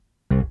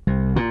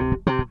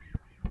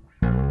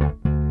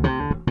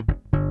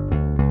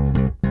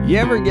You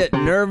ever get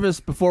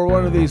nervous before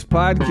one of these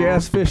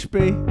podcasts,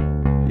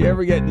 Fishby? You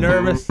ever get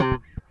nervous?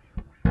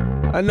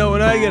 I know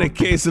when I get a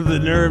case of the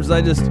nerves,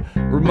 I just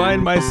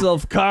remind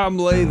myself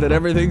calmly that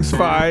everything's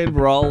fine.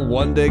 We're all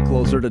one day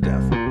closer to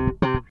death.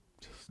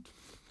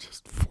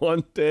 Just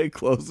one day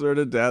closer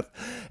to death.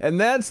 And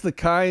that's the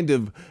kind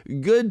of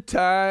good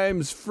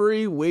times,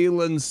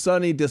 freewheeling,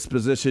 sunny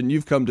disposition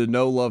you've come to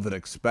know, love, and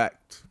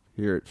expect.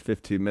 Here at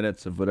 15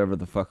 minutes of whatever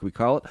the fuck we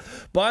call it.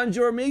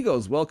 Bonjour,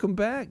 amigos. Welcome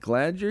back.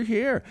 Glad you're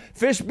here.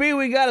 Fish B,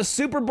 we got a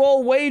Super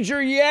Bowl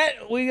wager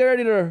yet? We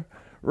ready to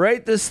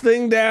write this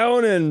thing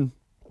down in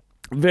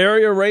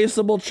very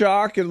erasable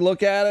chalk and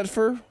look at it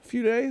for a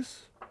few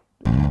days?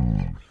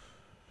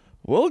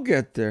 We'll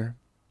get there.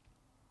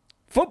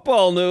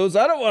 Football news.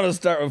 I don't want to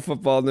start with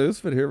football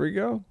news, but here we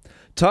go.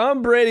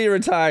 Tom Brady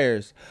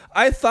retires.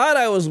 I thought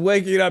I was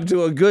waking up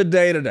to a good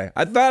day today.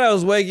 I thought I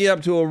was waking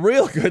up to a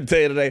real good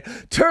day today.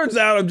 Turns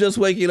out I'm just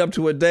waking up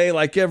to a day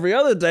like every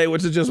other day,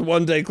 which is just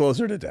one day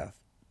closer to death.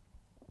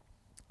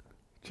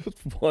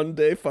 Just one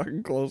day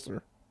fucking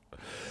closer.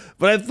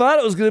 But I thought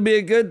it was going to be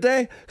a good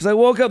day because I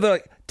woke up, they're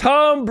like,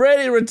 Tom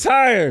Brady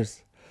retires.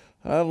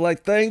 I'm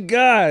like, thank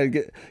God.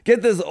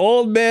 Get this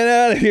old man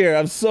out of here.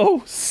 I'm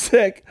so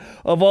sick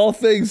of all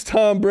things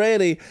Tom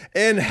Brady,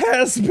 and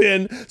has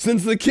been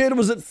since the kid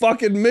was at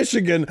fucking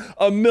Michigan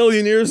a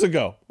million years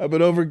ago. I've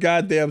been over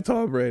goddamn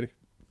Tom Brady.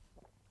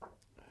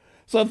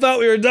 So I thought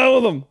we were done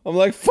with him. I'm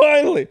like,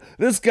 finally,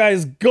 this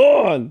guy's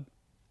gone.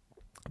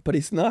 But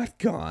he's not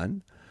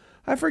gone.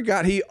 I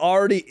forgot he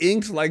already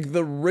inked like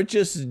the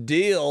richest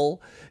deal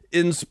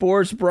in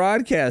sports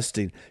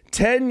broadcasting.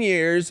 10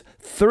 years,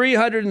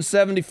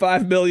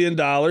 $375 million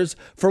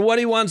for what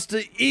he wants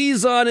to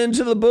ease on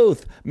into the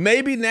booth.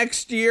 Maybe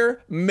next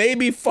year,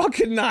 maybe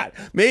fucking not.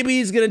 Maybe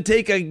he's going to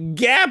take a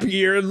gap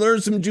year and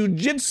learn some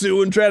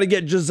jujitsu and try to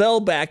get Giselle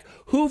back.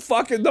 Who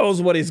fucking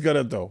knows what he's going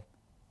to do?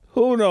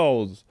 Who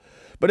knows?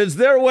 But it's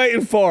there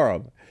waiting for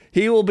him.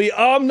 He will be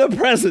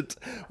omnipresent.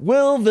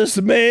 Will this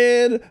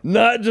man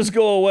not just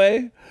go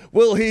away?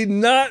 Will he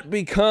not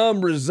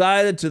become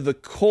resided to the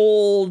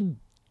cold,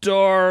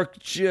 dark,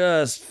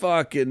 just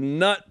fucking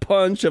nut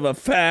punch of a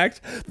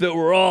fact that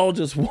we're all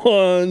just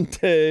one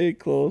day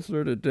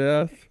closer to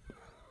death?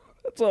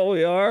 That's all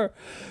we are.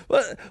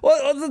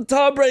 What's the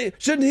Tom Brady?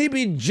 Shouldn't he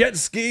be jet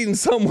skiing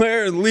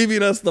somewhere and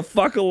leaving us the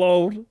fuck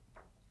alone?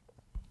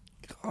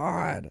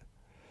 God.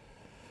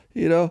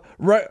 You know,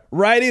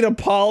 writing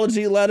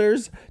apology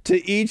letters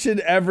to each and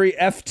every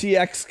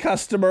FTX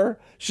customer.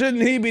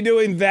 Shouldn't he be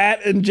doing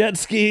that in jet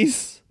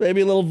skis?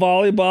 Maybe a little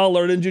volleyball,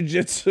 learning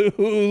jujitsu,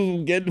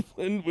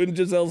 win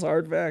Giselle's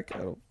heart back.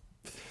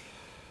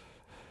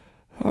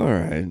 All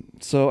right.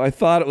 So I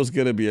thought it was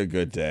going to be a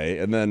good day,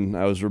 and then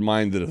I was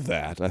reminded of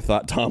that. I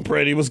thought Tom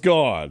Brady was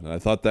gone. I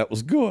thought that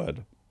was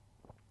good.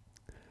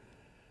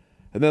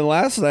 And then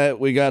last night,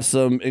 we got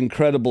some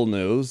incredible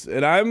news,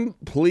 and I'm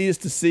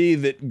pleased to see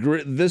that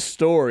this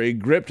story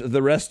gripped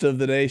the rest of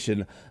the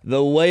nation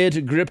the way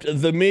it gripped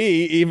the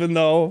me, even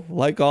though,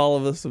 like all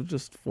of us, I'm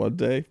just one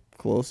day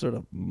closer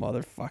to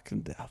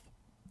motherfucking death.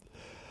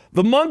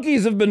 The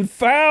monkeys have been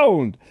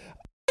found.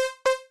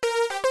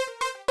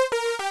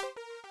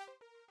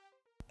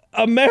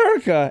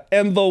 America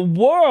and the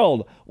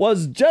world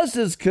was just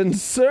as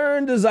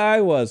concerned as I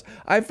was.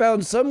 I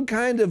found some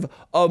kind of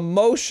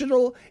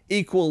emotional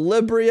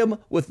equilibrium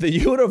with the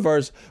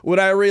universe when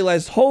I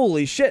realized,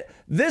 holy shit,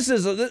 this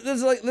is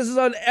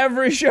on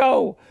every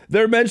show.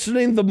 They're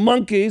mentioning the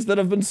monkeys that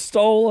have been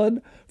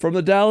stolen from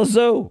the Dallas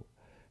Zoo.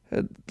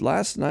 And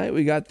last night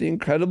we got the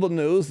incredible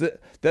news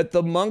that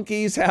the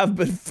monkeys have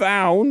been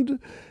found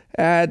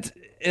at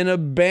an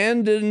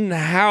abandoned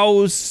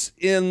house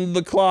in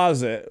the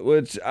closet,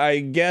 which I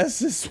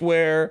guess is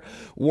where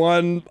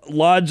one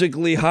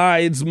logically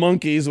hides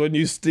monkeys when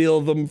you steal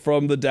them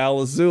from the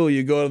Dallas Zoo.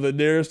 You go to the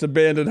nearest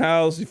abandoned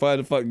house, you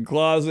find a fucking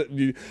closet, and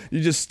you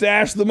just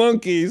stash the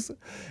monkeys,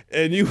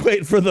 and you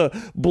wait for the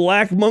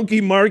black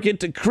monkey market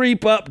to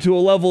creep up to a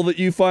level that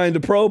you find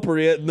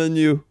appropriate, and then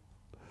you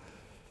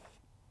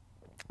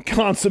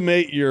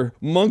consummate your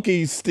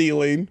monkey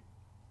stealing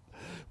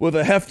with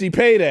a hefty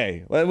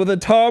payday, with a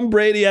Tom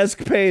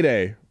Brady-esque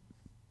payday.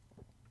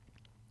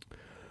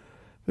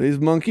 These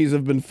monkeys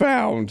have been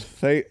found.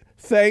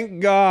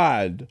 Thank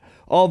God.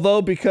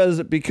 Although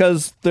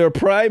because they're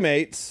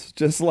primates,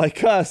 just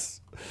like us,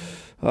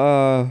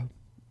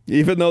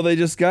 even though they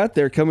just got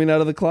there, coming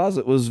out of the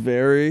closet was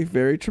very,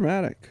 very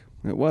traumatic.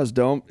 It was.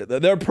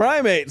 They're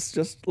primates,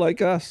 just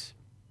like us.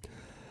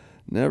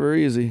 Never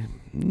easy.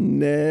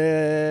 Never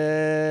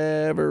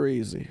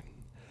easy.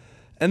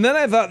 And then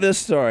I thought this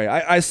story.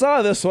 I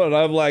saw this one and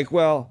I'm like,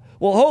 well,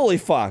 holy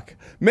fuck.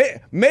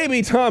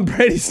 Maybe Tom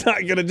Brady's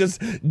not going to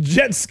just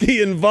jet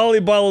ski and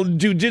volleyball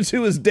and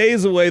jujitsu his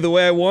days away the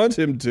way I want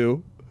him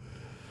to.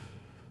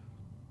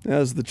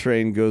 As the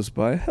train goes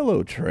by,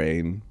 hello,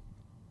 train.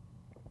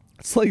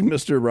 It's like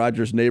Mr.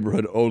 Rogers'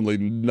 Neighborhood, only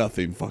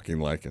nothing fucking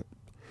like it.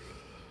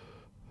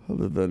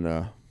 Other than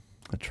a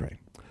train.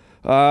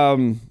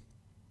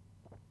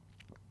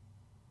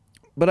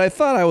 But I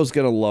thought I was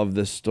going to love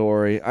this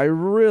story. I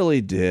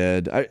really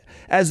did.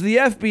 As the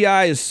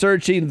FBI is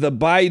searching the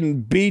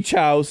Biden beach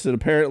house and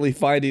apparently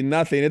finding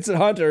nothing, it's at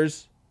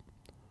Hunter's.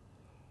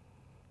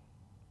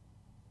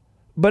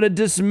 But a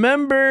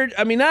dismembered,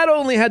 not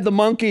only had the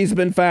monkeys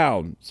been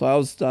found, so I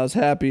was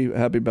happy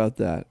about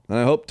that. And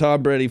I hope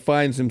Tom Brady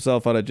finds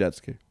himself on a jet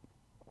ski.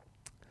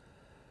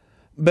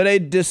 But a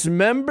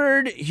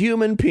dismembered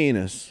human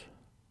penis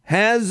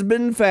has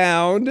been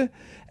found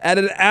at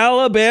an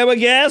Alabama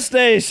gas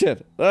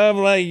station. I'm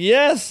like,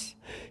 yes,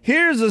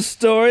 here's a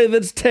story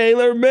that's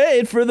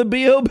tailor-made for the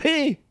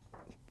BOP.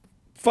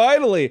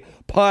 Finally,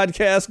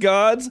 podcast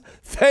gods,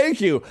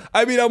 thank you.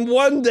 I'm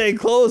one day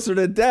closer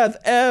to death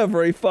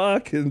every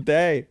fucking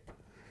day.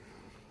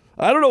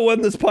 I don't know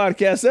when this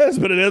podcast ends,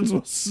 but it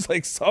ends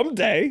like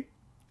someday.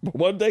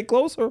 One day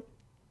closer.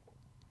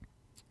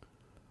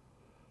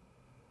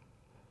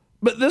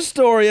 But this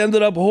story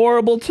ended up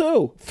horrible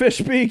too.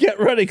 Fishbee, get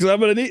ready, because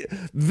I'm going to need...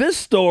 This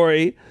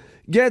story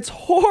gets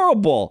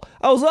horrible.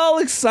 I was all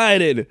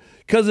excited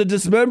because a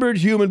dismembered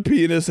human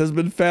penis has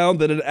been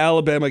found at an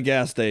Alabama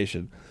gas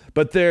station.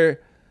 But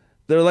there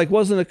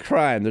wasn't a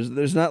crime.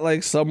 There's not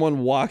like someone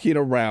walking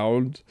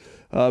around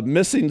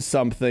missing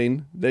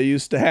something they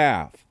used to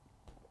have.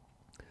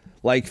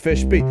 Like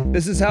Fishbee.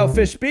 This is how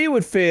Fishbee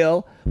would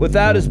feel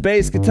without his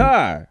bass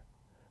guitar.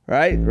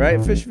 Right,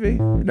 Fishbee?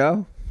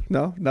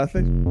 No,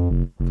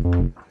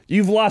 nothing.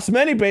 You've lost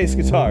many bass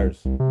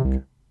guitars. Okay.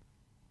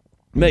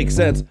 Makes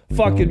sense.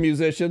 Fucking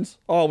musicians.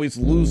 Always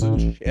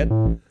losing shit.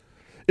 An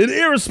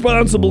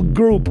irresponsible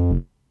group.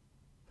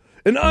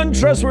 An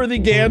untrustworthy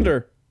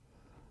gander.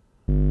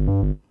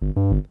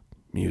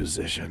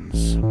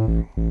 Musicians.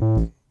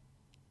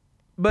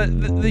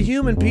 But the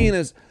human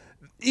penis,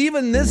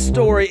 even this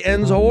story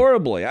ends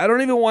horribly. I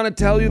don't even want to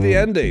tell you the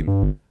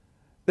ending.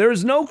 There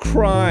is no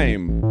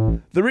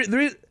crime.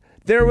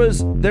 There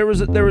was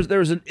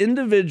an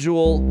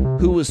individual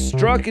who was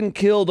struck and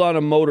killed on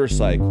a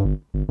motorcycle,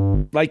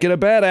 like in a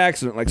bad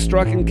accident, like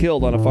struck and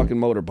killed on a fucking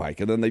motorbike,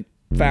 and then they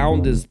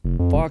found his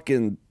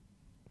fucking,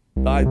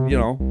 at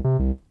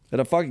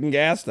a fucking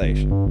gas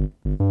station.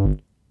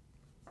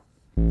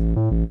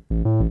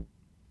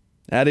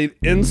 Adding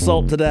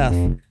insult to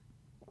death.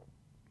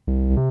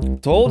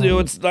 Told you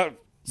it's a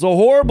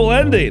horrible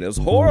ending. It's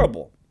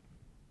horrible.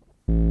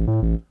 I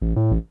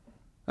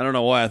don't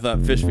know why I thought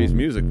Fishbee's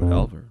music would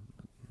help her.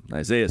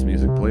 Isaiah's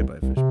music played by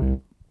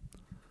Fishbee.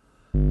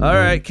 All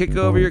right, kick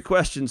over your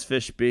questions,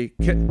 Fishbee.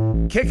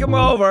 Kick them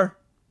over.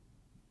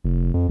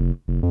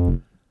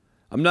 I'm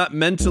not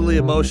mentally,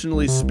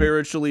 emotionally,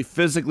 spiritually,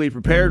 physically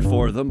prepared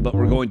for them, but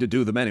we're going to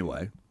do them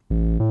anyway.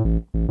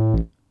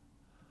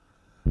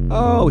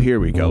 Oh, here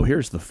we go.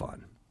 Here's the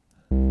fun.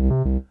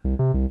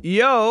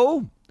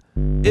 Yo,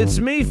 it's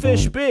me,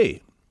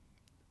 Fishbee.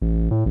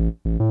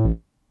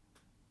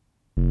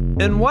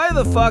 And why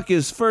the fuck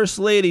is First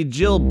Lady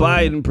Jill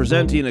Biden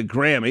presenting a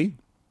Grammy?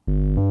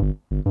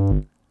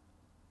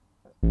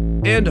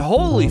 And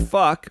holy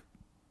fuck,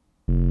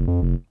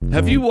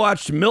 have you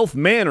watched MILF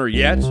Manor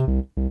yet?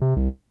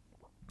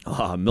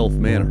 MILF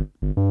Manor.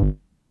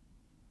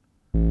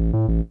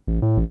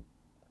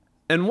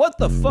 And what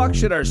the fuck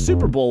should our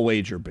Super Bowl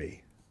wager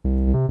be?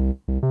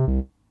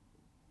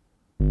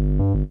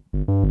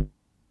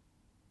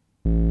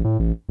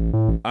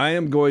 I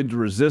am going to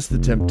resist the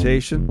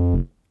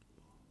temptation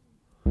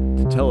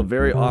to tell a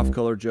very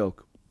off-color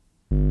joke.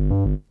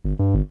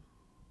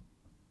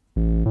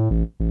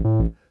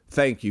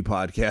 Thank you,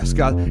 podcast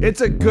God.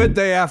 It's a good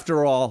day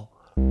after all.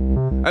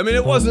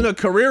 It wasn't a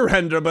career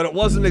ender, but it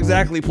wasn't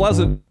exactly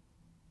pleasant.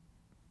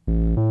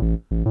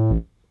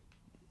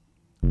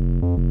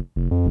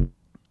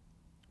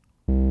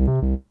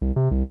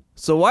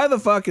 So why the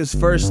fuck is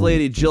First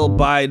Lady Jill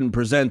Biden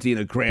presenting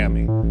a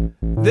Grammy?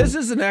 This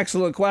is an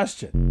excellent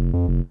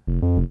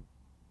question.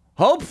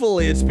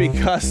 Hopefully it's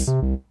because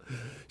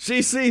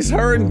she sees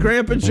her and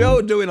Grandpa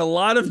Joe doing a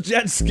lot of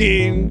jet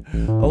skiing,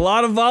 a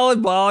lot of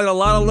volleyball, and a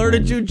lot of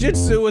learning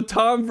jujitsu with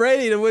Tom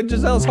Brady to win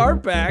Giselle's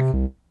heart back.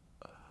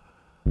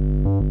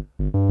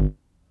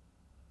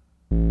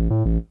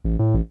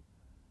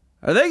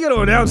 Are they going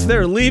to announce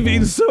they're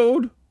leaving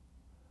soon?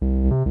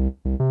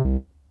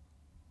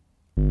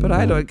 But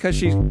I don't,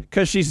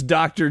 because she's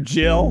Dr.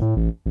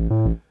 Jill.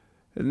 And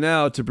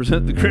now to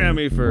present the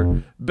Grammy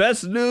for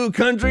Best New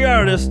Country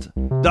Artist,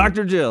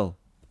 Dr. Jill.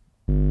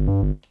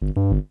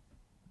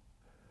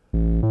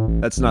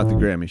 That's not the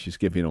Grammy she's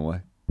giving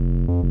away.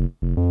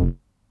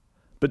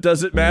 But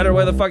does it matter?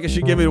 Why the fuck is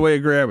she giving away a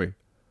Grammy?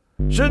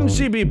 Shouldn't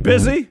she be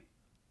busy?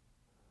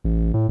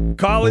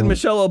 Calling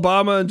Michelle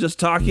Obama and just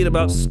talking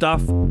about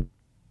stuff?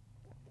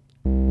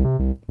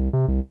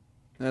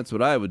 That's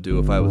what I would do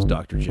if I was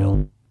Dr.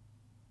 Jill.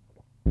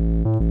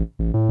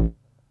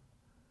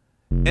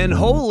 And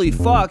holy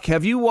fuck,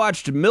 have you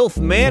watched MILF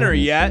Manor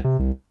yet?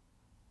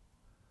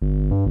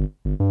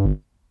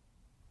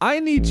 I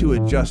need to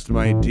adjust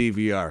my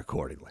DVR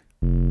accordingly.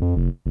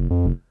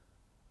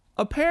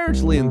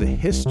 Apparently, in the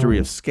history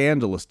of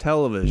scandalous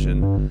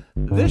television,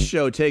 this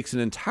show takes an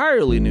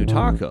entirely new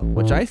taco,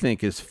 which I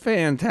think is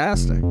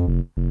fantastic.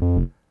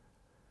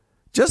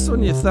 Just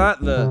when you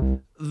thought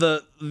the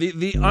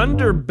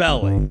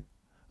underbelly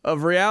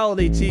of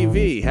reality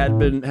TV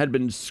had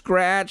been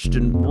scratched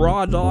and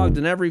raw dogged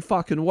in every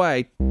fucking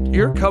way,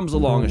 here comes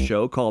along a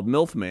show called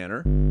MILF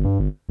Manor.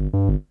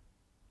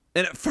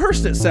 And at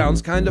first it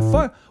sounds kind of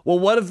fun. Well,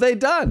 what have they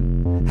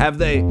done? Have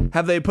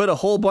they put a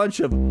whole bunch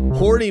of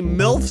horny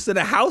MILFs in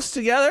a house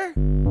together?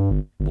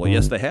 Well,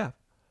 yes, they have.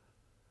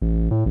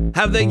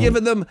 Have they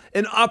given them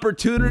an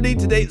opportunity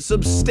to date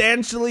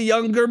substantially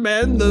younger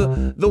men,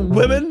 the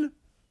women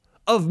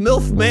of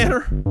MILF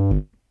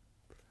Manor?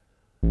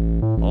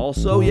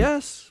 Also,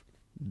 yes.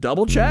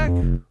 Double check.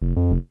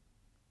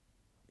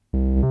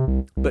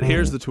 But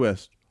here's the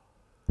twist.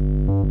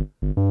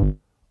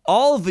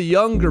 All of the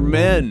younger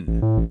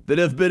men that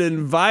have been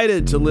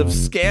invited to live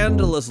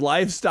scandalous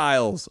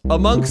lifestyles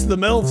amongst the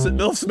MILFs at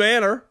MILF's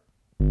Manor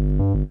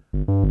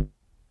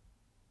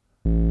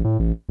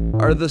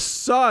are the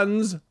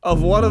sons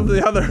of one of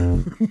the other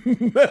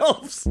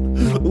MILFs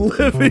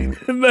living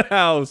in the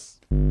house.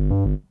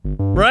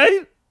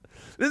 Right?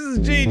 This is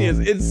genius.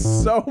 It's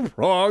so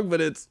wrong,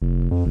 but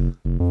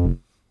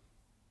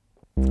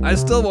I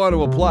still want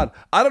to applaud.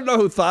 I don't know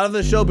who thought of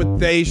this show, but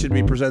they should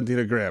be presenting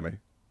a Grammy.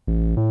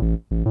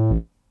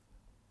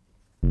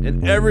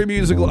 And every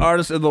musical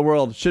artist in the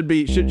world should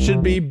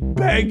be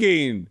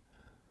begging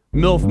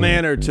MILF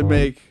Manor to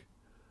make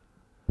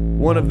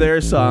one of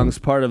their songs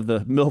part of the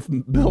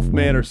MILF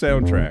Manor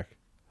soundtrack.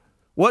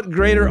 What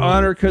greater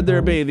honor could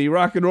there be? The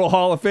Rock and Roll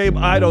Hall of Fame?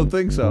 I don't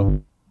think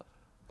so.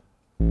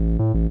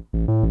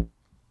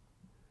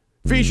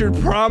 Featured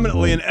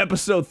prominently in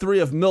episode 3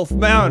 of MILF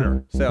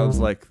Manor. Sounds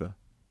like the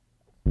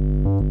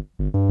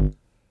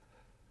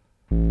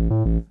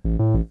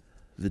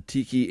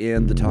Tiki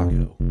and the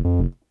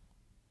Taco.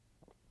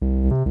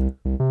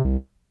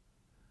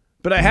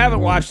 But I haven't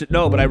watched it,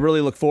 no, but I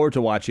really look forward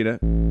to watching it.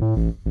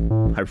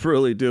 I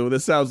really do.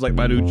 This sounds like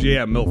my new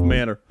jam, MILF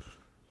Manor.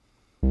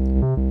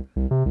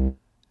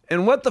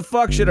 And what the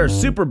fuck should our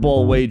Super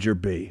Bowl wager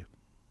be?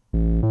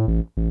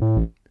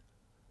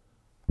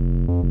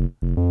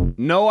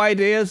 No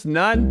ideas?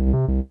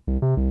 None?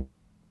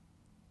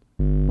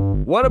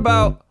 What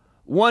about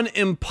one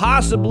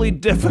impossibly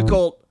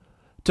difficult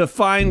to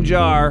find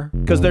jar,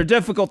 because they're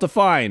difficult to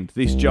find,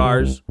 these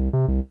jars,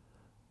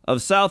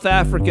 of South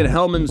African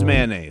Hellmann's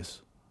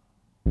mayonnaise?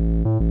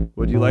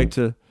 Would you like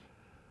to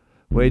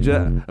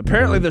wager?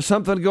 Apparently there's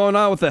something going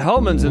on with the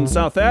Hellmann's in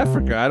South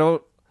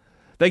Africa.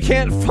 They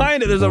can't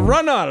find it. There's a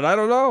run on it. I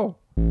don't know.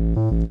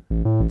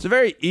 It's a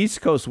very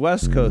East Coast,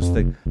 West Coast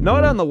thing. No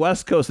one on the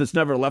West Coast that's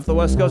never left the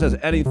West Coast has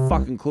any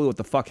fucking clue what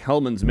the fuck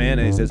Hellmann's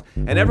mayonnaise is.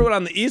 And everyone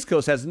on the East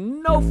Coast has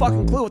no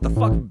fucking clue what the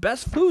fuck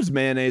Best Foods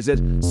mayonnaise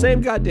is.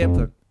 Same goddamn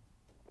thing.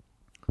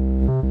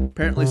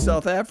 Apparently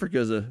South Africa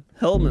is a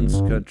Hellmann's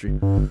country.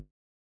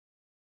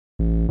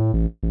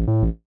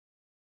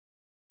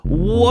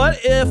 What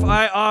if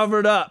I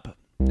offered up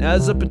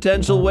as a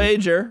potential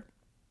wager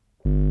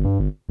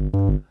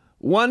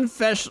one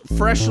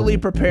freshly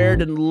prepared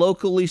and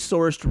locally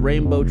sourced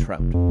rainbow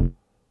trout?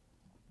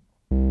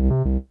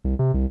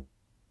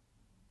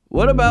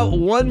 What about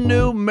one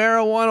new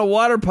marijuana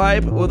water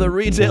pipe with a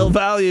retail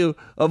value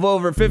of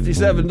over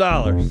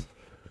 $57?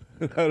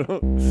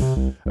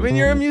 I mean,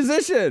 you're a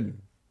musician.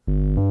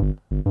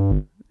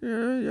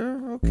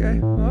 Yeah, okay.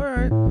 All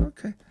right,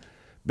 okay.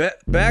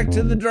 Back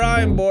to the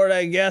drawing board,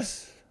 I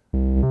guess.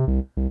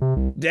 Dadgum.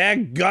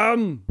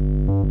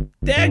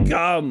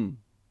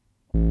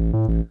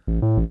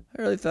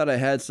 I really thought I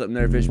had something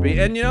there, Fishby.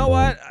 And you know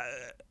what?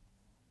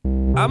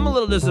 I'm a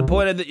little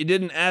disappointed that you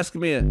didn't ask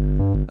me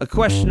a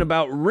question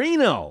about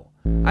Reno.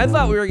 I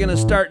thought we were going to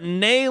start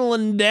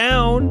nailing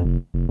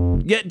down,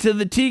 get to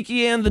the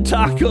tiki and the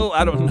taco.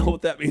 I don't know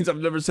what that means. I've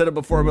never said it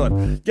before,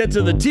 but get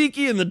to the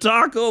tiki and the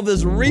taco of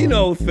this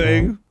Reno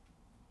thing.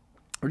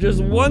 We're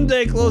just one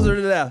day closer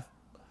to death.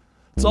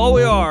 That's all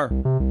we are.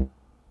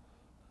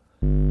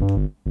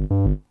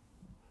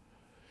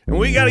 And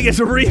we got to get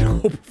to Reno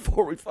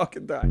before we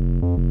fucking die.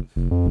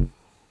 Don't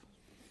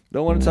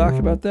want to talk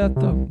about that,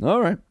 though. All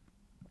right.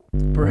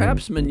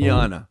 Perhaps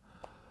manana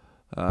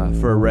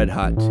for a red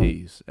hot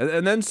tease.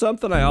 And then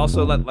something I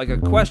also like a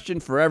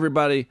question for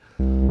everybody.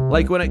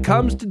 Like when it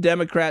comes to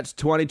Democrats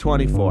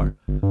 2024,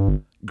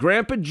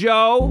 Grandpa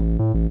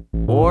Joe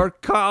or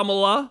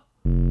Kamala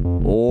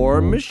or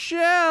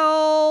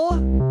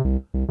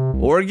Michelle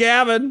or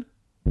Gavin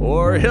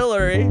or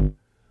Hillary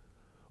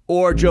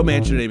or Joe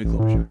Manchin and Amy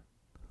Klobuchar.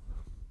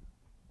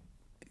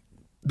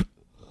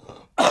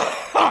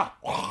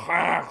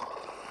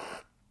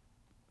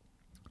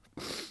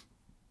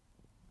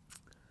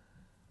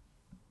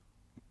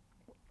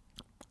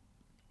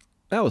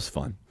 That was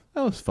fun.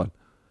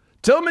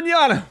 Till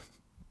manana.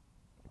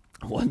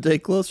 One day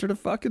closer to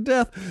fucking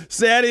death.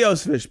 Say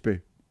adios,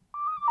 Fishby.